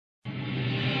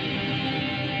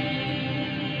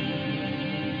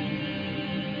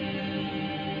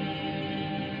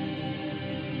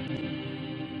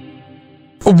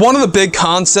One of the big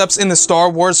concepts in the Star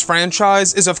Wars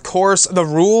franchise is, of course, the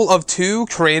Rule of Two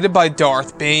created by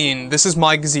Darth Bane. This is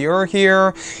Mike Zero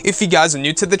here. If you guys are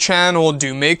new to the channel,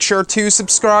 do make sure to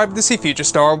subscribe to see future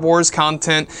Star Wars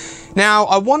content. Now,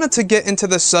 I wanted to get into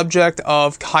the subject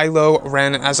of Kylo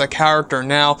Ren as a character.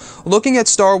 Now, looking at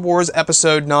Star Wars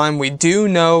Episode 9, we do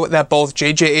know that both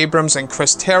J.J. Abrams and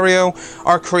Chris Terrio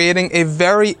are creating a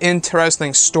very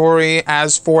interesting story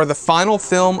as for the final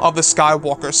film of the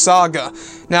Skywalker saga.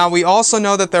 Now, we also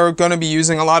know that they're going to be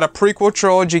using a lot of prequel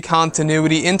trilogy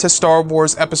continuity into Star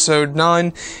Wars Episode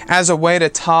 9 as a way to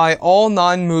tie all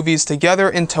 9 movies together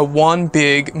into one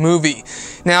big movie.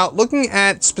 Now, looking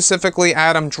at specifically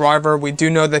Adam Driver, we do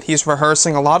know that he's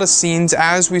rehearsing a lot of scenes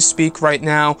as we speak right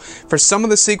now for some of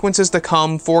the sequences to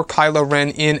come for Kylo Ren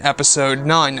in Episode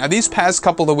 9. Now, these past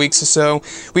couple of weeks or so,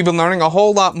 we've been learning a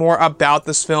whole lot more about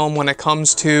this film when it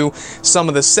comes to some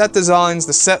of the set designs,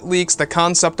 the set leaks, the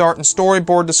concept art and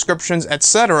storyboard descriptions,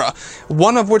 etc.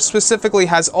 One of which specifically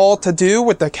has all to do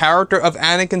with the character of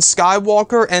Anakin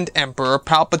Skywalker and Emperor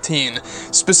Palpatine.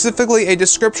 Specifically, a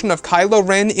description of Kylo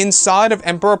Ren inside of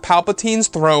Emperor Palpatine's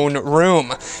throne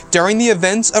room. During the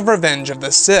events of Revenge of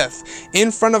the Sith,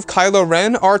 in front of Kylo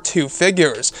Ren are 2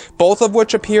 figures, both of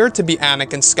which appear to be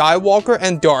Anakin Skywalker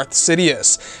and Darth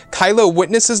Sidious. Kylo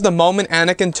witnesses the moment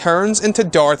Anakin turns into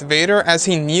Darth Vader as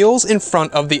he kneels in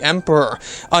front of the Emperor.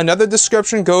 Another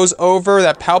description goes over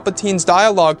that Palpatine's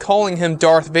dialogue calling him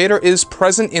Darth Vader is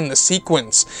present in the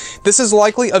sequence. This is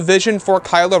likely a vision for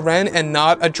Kylo Ren and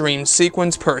not a dream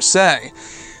sequence per se.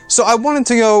 So I wanted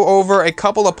to go over a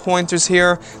couple of pointers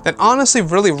here that honestly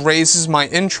really raises my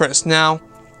interest. Now,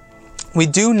 we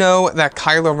do know that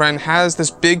Kylo Ren has this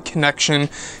big connection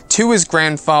to his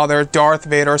grandfather, Darth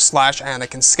Vader /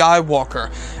 Anakin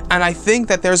Skywalker. And I think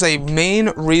that there's a main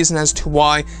reason as to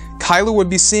why Kylo would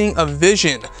be seeing a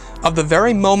vision of the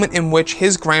very moment in which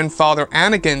his grandfather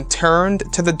Anakin turned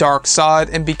to the dark side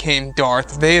and became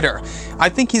Darth Vader. I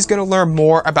think he's going to learn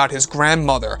more about his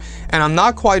grandmother, and I'm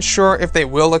not quite sure if they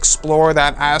will explore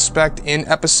that aspect in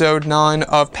Episode 9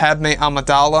 of Padme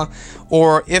Amidala,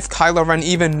 or if Kylo Ren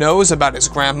even knows about his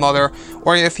grandmother,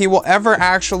 or if he will ever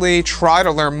actually try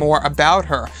to learn more about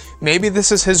her. Maybe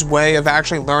this is his way of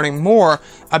actually learning more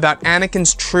about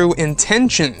Anakin's true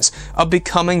intentions of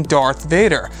becoming Darth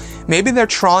Vader. Maybe they're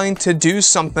trying to do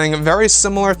something very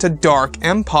similar to Dark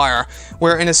Empire,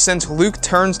 where in a sense Luke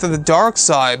turns to the dark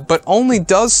side, but only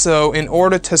does so in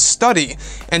order to study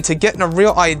and to get a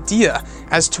real idea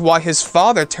as to why his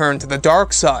father turned to the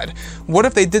dark side. What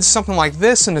if they did something like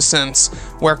this in a sense,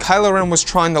 where Kylo Ren was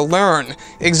trying to learn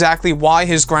exactly why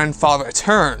his grandfather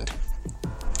turned?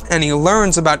 And he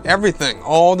learns about everything,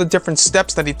 all the different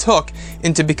steps that he took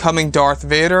into becoming Darth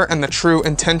Vader and the true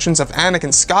intentions of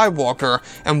Anakin Skywalker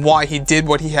and why he did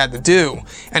what he had to do.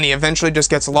 And he eventually just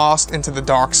gets lost into the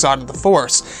dark side of the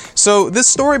Force. So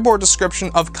this storyboard description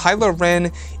of Kylo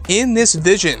Ren in this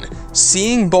vision,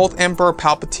 seeing both Emperor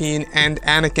Palpatine and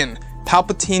Anakin,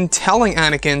 Palpatine telling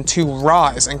Anakin to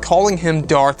rise and calling him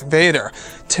Darth Vader,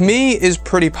 to me is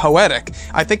pretty poetic.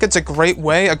 I think it's a great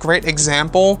way, a great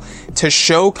example to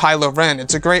show Kylo Ren.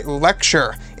 It's a great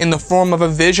lecture in the form of a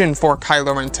vision for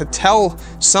Kylo Ren to tell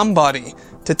somebody,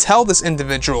 to tell this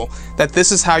individual that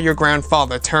this is how your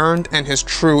grandfather turned and his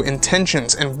true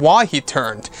intentions and why he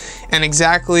turned, and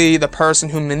exactly the person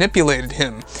who manipulated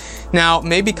him. Now,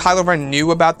 maybe Kylo Ren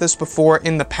knew about this before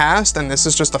in the past, and this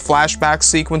is just a flashback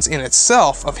sequence in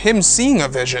itself of him seeing a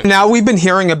vision. Now, we've been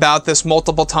hearing about this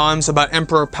multiple times about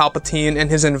Emperor Palpatine and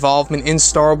his involvement in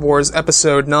Star Wars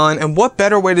Episode 9, and what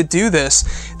better way to do this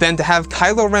than to have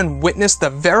Kylo Ren witness the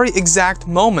very exact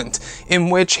moment in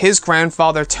which his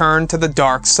grandfather turned to the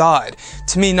dark side.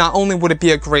 To me, not only would it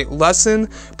be a great lesson,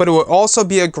 but it would also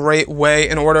be a great way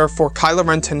in order for Kylo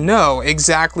Ren to know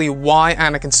exactly why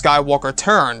Anakin Skywalker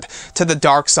turned to the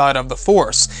dark side of the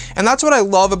Force. And that's what I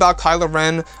love about Kylo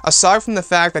Ren, aside from the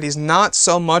fact that he's not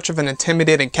so much of an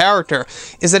intimidating character,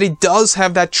 is that he does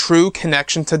have that true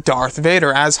connection to Darth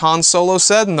Vader. As Han Solo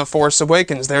said in The Force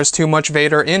Awakens, there's too much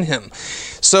Vader in him.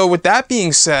 So with that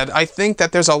being said, I think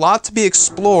that there's a lot to be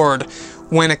explored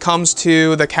when it comes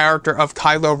to the character of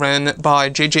Kylo Ren by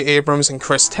J.J. Abrams and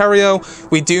Chris Terrio.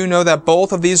 We do know that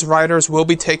both of these writers will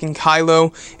be taking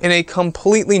Kylo in a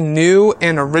completely new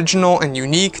and original and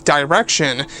unique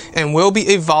direction, and will be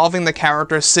evolving the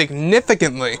character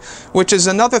significantly, which is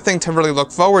another thing to really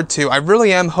look forward to. I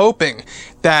really am hoping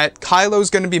that Kylo's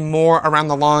going to be more around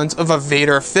the lines of a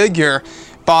Vader figure,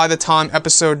 by the time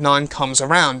Episode 9 comes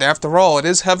around. After all, it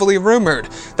is heavily rumored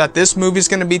that this movie is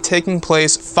going to be taking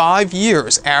place 5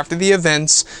 years after the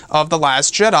events of The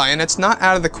Last Jedi, and it's not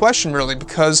out of the question really,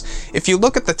 because if you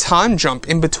look at the time jump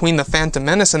in between The Phantom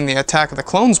Menace and the Attack of the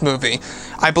Clones movie,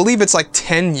 I believe it's like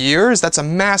 10 years. That's a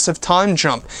massive time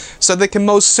jump, so they can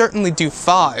most certainly do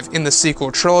 5 in the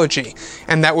sequel trilogy,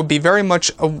 and that would be very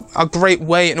much a great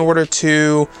way in order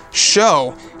to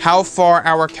show how far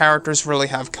our characters really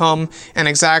have come, and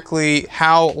exactly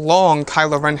how long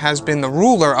Kylo Ren has been the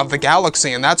ruler of the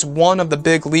galaxy. And that's one of the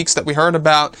big leaks that we heard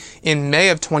about in May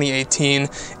of 2018,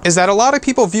 is that a lot of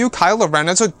people view Kylo Ren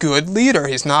as a good leader.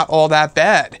 He's not all that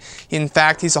bad. In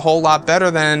fact, he's a whole lot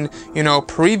better than, you know,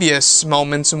 previous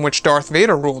moments in which Darth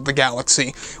Vader ruled the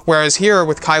galaxy. Whereas here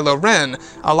with Kylo Ren,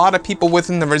 a lot of people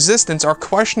within the Resistance are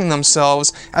questioning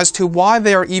themselves as to why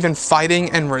they are even fighting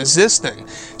and resisting.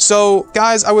 So,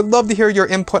 guys, I would love to hear your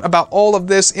input about all of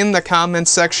this in the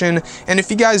comments section, and if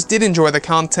you guys did enjoy the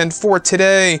content for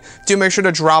today, do make sure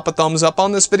to drop a thumbs up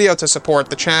on this video to support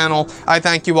the channel. I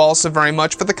thank you all so very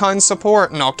much for the kind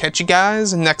support, and I'll catch you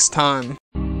guys next time.